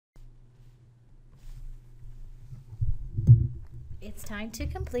It's time to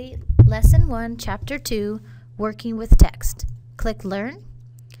complete Lesson 1, Chapter 2, Working with Text. Click Learn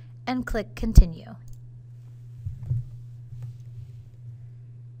and click Continue.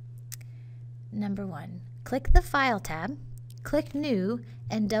 Number 1. Click the File tab, click New,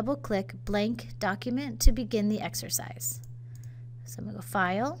 and double-click Blank Document to begin the exercise. So I'm going to go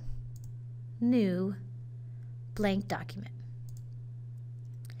File, New, Blank Document.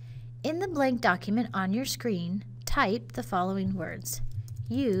 In the blank document on your screen, type the following words: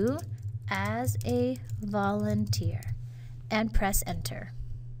 you as a volunteer, and press Enter.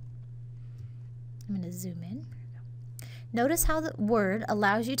 I'm going to zoom in. Notice how the word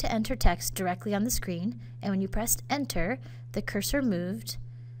allows you to enter text directly on the screen, and when you pressed Enter, the cursor moved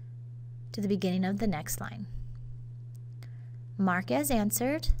to the beginning of the next line. Mark as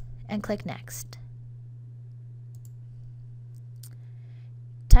answered and click Next.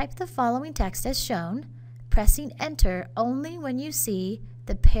 Type the following text as shown, pressing Enter only when you see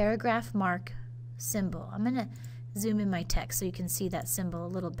the paragraph mark symbol. I'm going to zoom in my text so you can see that symbol a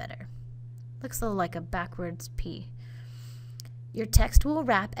little better. Looks a little like a backwards P. Your text will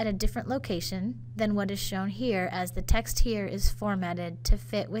wrap at a different location than what is shown here, as the text here is formatted to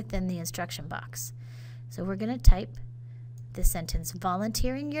fit within the instruction box. So we're going to type this sentence: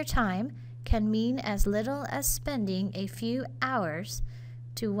 volunteering your time can mean as little as spending a few hours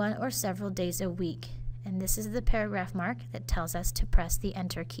to 1 or several days a week. And this is the paragraph mark that tells us to press the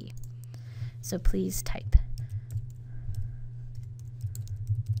Enter key. So please type.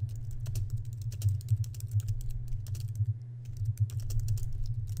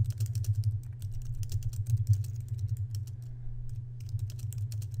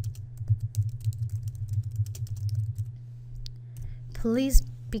 Please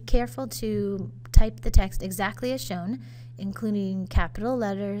be careful to type the text exactly as shown, including capital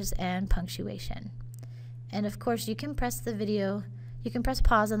letters and punctuation. And of course, you can press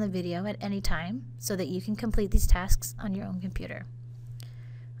pause on the video at any time so that you can complete these tasks on your own computer.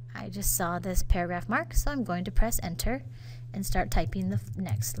 I just saw this paragraph mark, so I'm going to press Enter and start typing the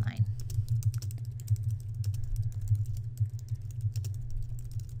next line.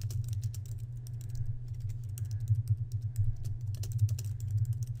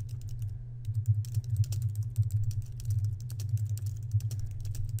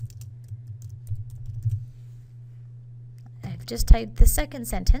 Just typed the second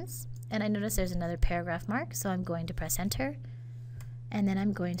sentence, and I notice there's another paragraph mark, so I'm going to press Enter, and then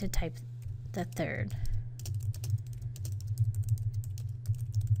I'm going to type the third.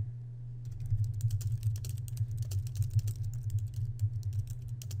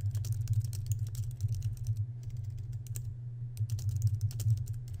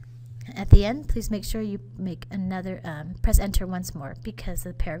 At the end, please make sure you make another press Enter once more because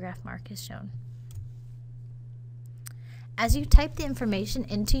the paragraph mark is shown. As you type the information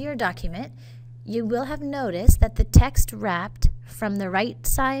into your document, you will have noticed that the text wrapped from the right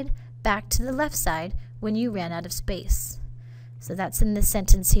side back to the left side when you ran out of space. So that's in this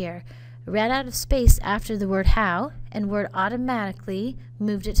sentence here. Ran out of space after the word how, and Word automatically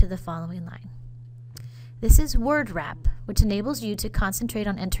moved it to the following line. This is word wrap, which enables you to concentrate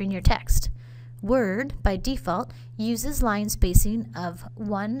on entering your text. Word, by default, uses line spacing of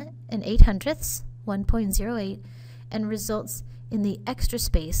 1 800ths, 1.08, and results in the extra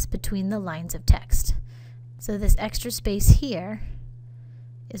space between the lines of text. So this extra space here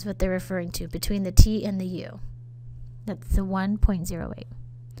is what they're referring to, between the T and the U. That's the 1.08.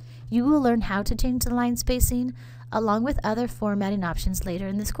 You will learn how to change the line spacing along with other formatting options later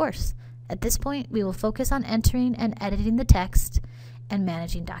in this course. At this point, we will focus on entering and editing the text and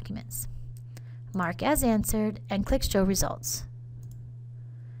managing documents. Mark as answered and click Show Results.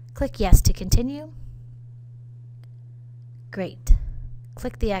 Click Yes to continue. Great.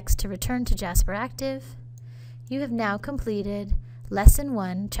 Click the X to return to Jasper Active. You have now completed Lesson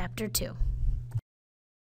 1, Chapter 2.